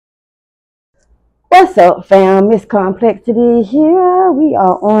What's up, fam? Miss Complexity here. We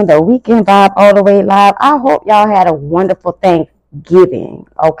are on the Weekend Vibe all the way live. I hope y'all had a wonderful Thanksgiving.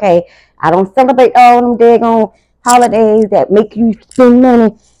 Okay, I don't celebrate all them daggone holidays that make you spend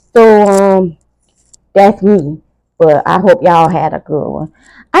money. So that's me. But I hope y'all had a good one.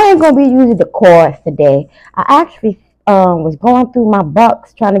 I ain't gonna be using the chorus today. I actually was going through my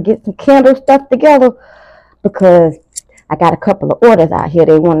box trying to get some candle stuff together because I got a couple of orders out here.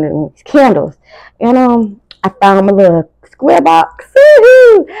 They wanted these candles, and I found my little square box.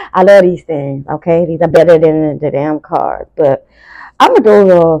 Woo-hoo! I love these things. Okay, these are better than the damn cards. But I'm gonna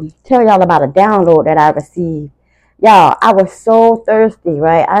go tell y'all about a download that I received. Y'all, I was so thirsty,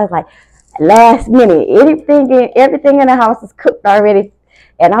 right? I was like, last minute, everything in the house is cooked already,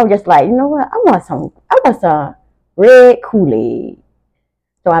 and I was just like, you know what? I want some red Kool-Aid.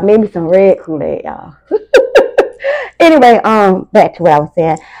 So I made me some red Kool-Aid, y'all. Anyway, back to what I was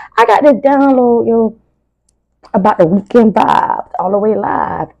saying. I got this download, about the Weekend Vibes all the way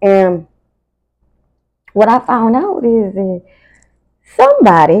live. And what I found out is that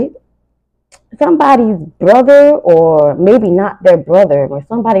somebody, somebody's brother, or maybe not their brother, or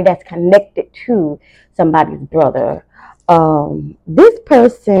somebody that's connected to somebody's brother. This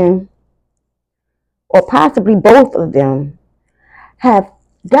person, or possibly both of them, have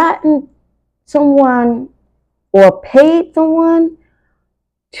gotten someone or paid someone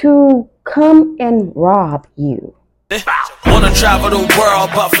to come and rob you. Wanna travel the world,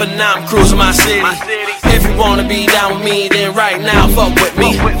 but for now I'm cruising my city. If you wanna be down with me, then right now fuck with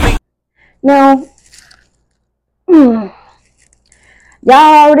me. Now, y'all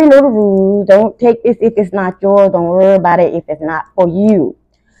already know the rules. Don't take this if it's not yours. Don't worry about it if it's not for you.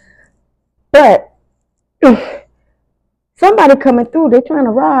 But if somebody coming through, they're trying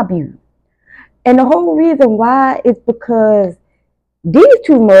to rob you. And the whole reason why is because these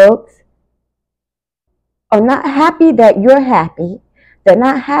two mugs are not happy that you're happy. They're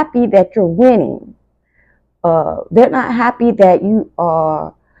not happy that you're winning. They're not happy that you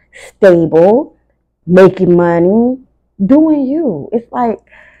are stable, making money, doing you. It's like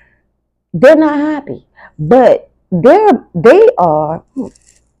they're not happy, but they are.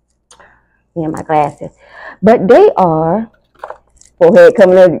 Yeah, my glasses, but they are. Forehead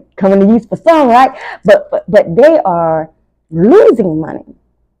coming to use for some, right? But they are losing money,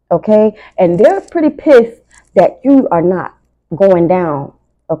 okay, and they're pretty pissed that you are not going down,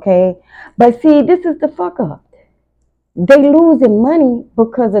 okay. But see, this is the fuck up. They losing money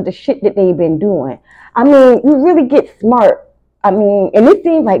because of the shit that they've been doing. I mean, you really get smart. I mean, and it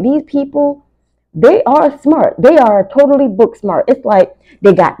seems like these people, they are smart. They are totally book smart. It's like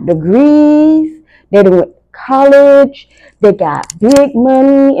they got degrees, they went college, they got big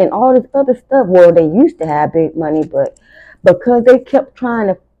money and all this other stuff. Well, they used to have big money, but because they kept trying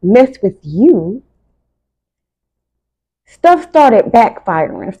to mess with you, stuff started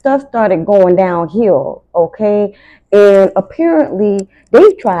backfiring. Stuff started going downhill, okay? And apparently,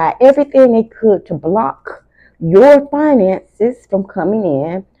 they tried everything they could to block your finances from coming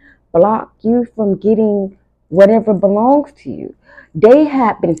in, block you from getting whatever belongs to you. They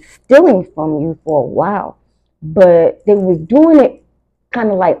had been stealing from you for a while, but they was doing it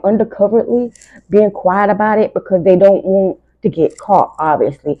kind of like undercovertly, being quiet about it because they don't want to get caught,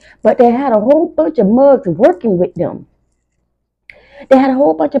 obviously. But they had a whole bunch of mugs working with them. They had a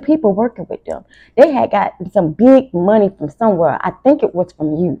whole bunch of people working with them. They had got some big money from somewhere. I think it was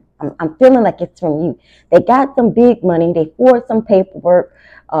from you. I'm feeling like it's from you. They got some big money. They forged some paperwork,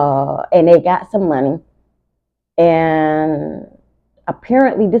 and they got some money. And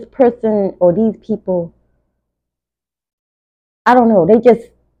apparently, this person or these people, I don't know. They just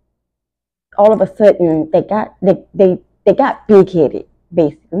all of a sudden they got big headed.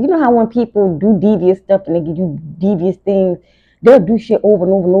 Basically, you know how when people do devious stuff and they do devious things, they'll do shit over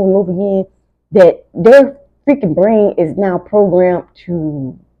and over and over and over again. That their freaking brain is now programmed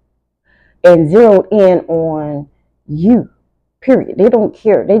to and zeroed in on you. Period. They don't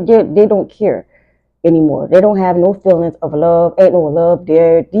care. They don't care anymore. They don't have no feelings of love. Ain't no love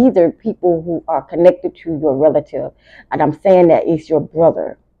there. These are people who are connected to your relative, and I'm saying that it's your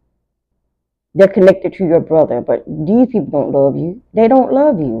brother. They're connected to your brother, but these people don't love you. They don't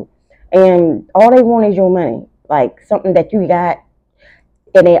love you, and all they want is your money, like something that you got.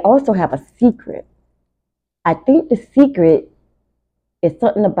 And they also have a secret. I think the secret is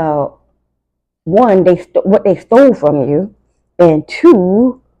something about one, what they stole from you, and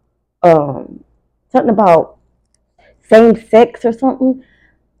two, something about same sex or something.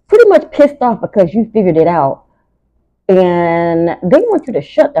 Pretty much pissed off because you figured it out, and they want you to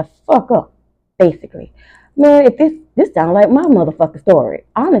shut the fuck up, basically. Man, if this sounds like my motherfucking story,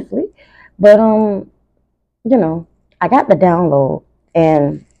 honestly. But I got the download,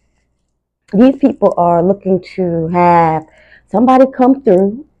 and these people are looking to have somebody come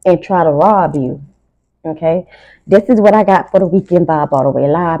through and try to rob you. Okay, this is what I got for the weekend Bob all the way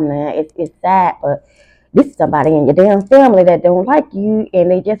live, man. It's sad, but this is somebody in your damn family that don't like you and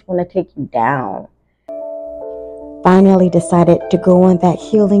they just want to take you down. Finally decided to go on that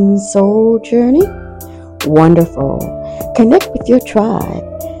healing soul journey? Wonderful. Connect with your tribe.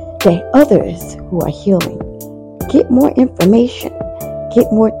 Get others who are healing. Get more information.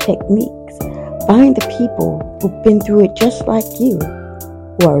 Get more techniques. Find the people who've been through it just like you,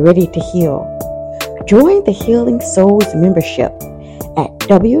 who are ready to heal. Join the Healing Souls membership at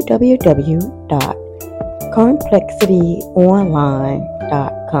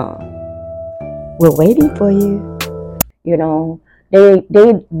www.complexityonline.com. We're waiting for you. They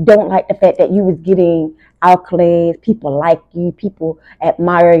don't like the fact that you was getting accolades. People like you. People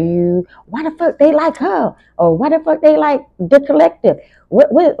admire you. Why the fuck they like her? Or why the fuck they like the collective?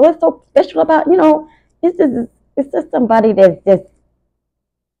 What's so special about it's just somebody that's just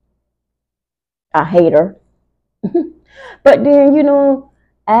a hater. But then,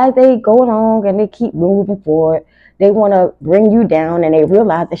 as they go along and they keep moving forward, they want to bring you down and they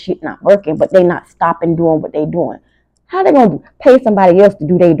realize the shit not working, but they not stopping doing what they doing. How they gonna pay somebody else to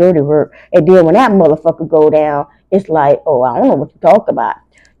do their dirty work? And then when that motherfucker go down, it's like, oh, I don't know what you talk about.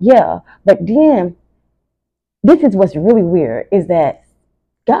 Yeah, but then this is what's really weird is that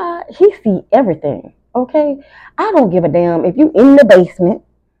God, He see everything. Okay, I don't give a damn if you in the basement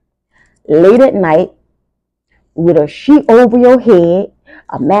late at night with a sheet over your head,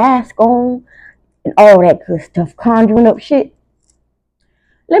 a mask on, and all that good stuff, conjuring up shit.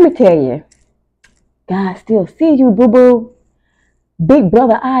 Let me tell you, God still see you, boo boo. Big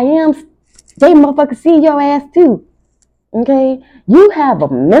brother I am, they motherfuckers see your ass too. Okay? You have a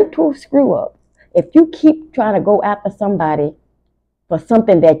mental screw up if you keep trying to go after somebody for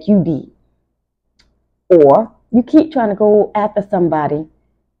something that you did. Or you keep trying to go after somebody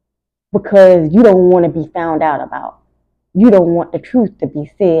because you don't want to be found out about. You don't want the truth to be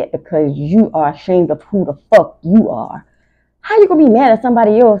said because you are ashamed of who the fuck you are. How you gonna be mad at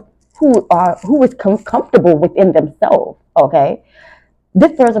somebody else who is comfortable within themselves? Okay,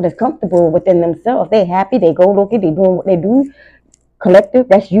 this person is comfortable within themselves. They happy. They go looking. They doing what they do. Collective.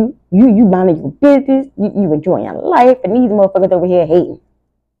 That's you. You minding your business. You enjoying your life, and these motherfuckers over here hating.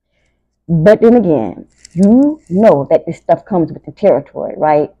 But then again, you know that this stuff comes with the territory,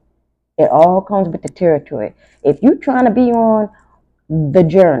 right? It all comes with the territory. If you're trying to be on the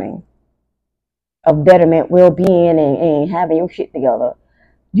journey of betterment, well-being, and having your shit together,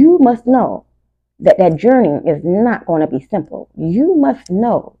 you must know that that journey is not going to be simple. You must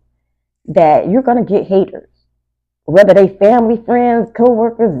know that you're going to get haters, whether they family, friends,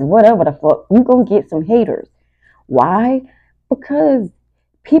 co-workers, whatever the fuck. You're going to get some haters. Why? Because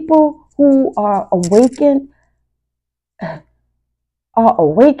people who are awakened,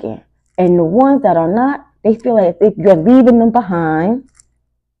 and the ones that are not, they feel like if you're leaving them behind,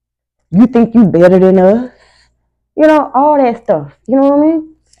 you think you better than us. All that stuff. You know what I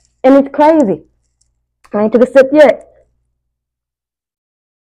mean? And it's crazy. I ain't took a sip yet.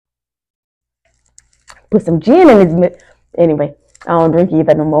 Put some gin in his. Anyway, I don't drink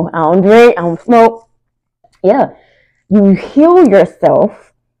either no more. I don't drink. I don't smoke. Yeah, you heal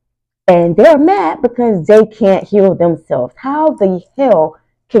yourself, and they're mad because they can't heal themselves. How the hell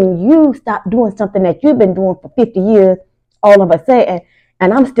can you stop doing something that you've been doing for 50 years all of a sudden,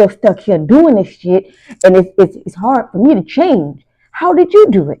 and I'm still stuck here doing this shit, and it's hard for me to change? How did you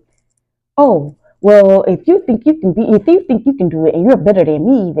do it? Oh, well, if you think you can do it, and you're better than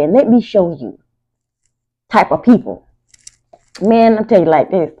me, then let me show you. Type of people. Man, I'll tell you like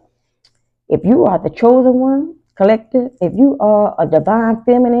this. If you are the chosen one, collective, if you are a divine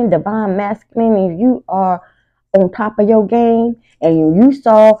feminine, divine masculine, if you are on top of your game and you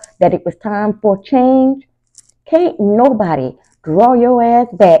saw that it was time for change, can't nobody draw your ass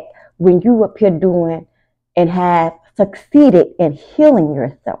back when you up here doing and have succeeded in healing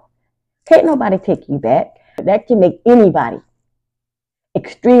yourself. Can't nobody take you back. That can make anybody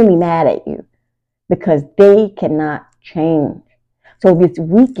extremely mad at you because they cannot change. So this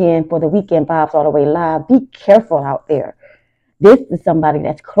weekend, for the Weekend Vibes All the Way Live, be careful out there. This is somebody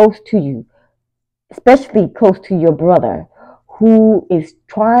that's close to you, especially close to your brother, who is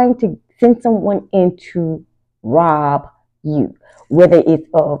trying to send someone in to rob you. Whether it's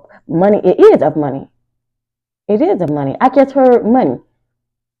of money, it is of money. It is of money. I just heard money.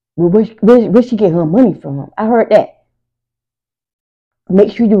 Well, where she get her money from? I heard that.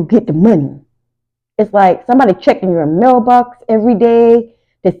 Make sure you get the money. It's like somebody checking your mailbox every day,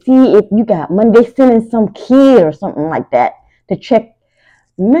 to see if you got money. They sending some kid or something like that to check.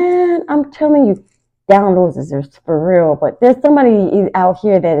 Man, I'm telling you, downloads is for real. But there's somebody out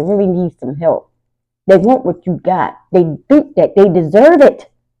here that really needs some help. They want what you got. They think that they deserve it.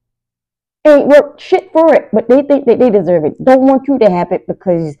 Ain't work shit for it, but they think that they deserve it. Don't want you to have it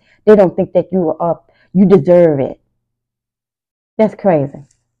because they don't think that you deserve it. That's crazy.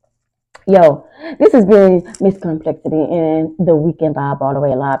 Yo, this has been Miss Complexity and the Weekend Vibe all the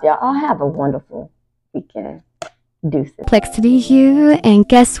way live. Y'all all have a wonderful weekend. Deuces. Complexity here, and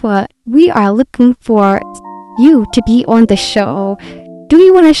guess what? We are looking for you to be on the show. Do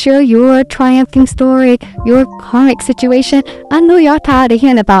you want to share your triumphing story, your karmic situation? I know y'all tired of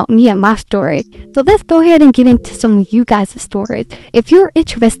hearing about me and my story. So let's go ahead and get into some of you guys' stories. If you're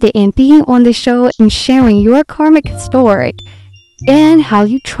interested in being on the show and sharing your karmic story and how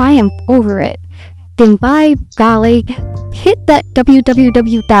you triumph over it, then by golly, hit that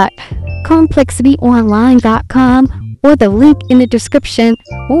www.complexityonline.com or the link in the description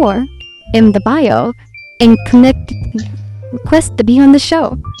or in the bio and request to be on the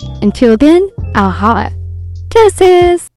show. Until then, I'll holla. Deuces!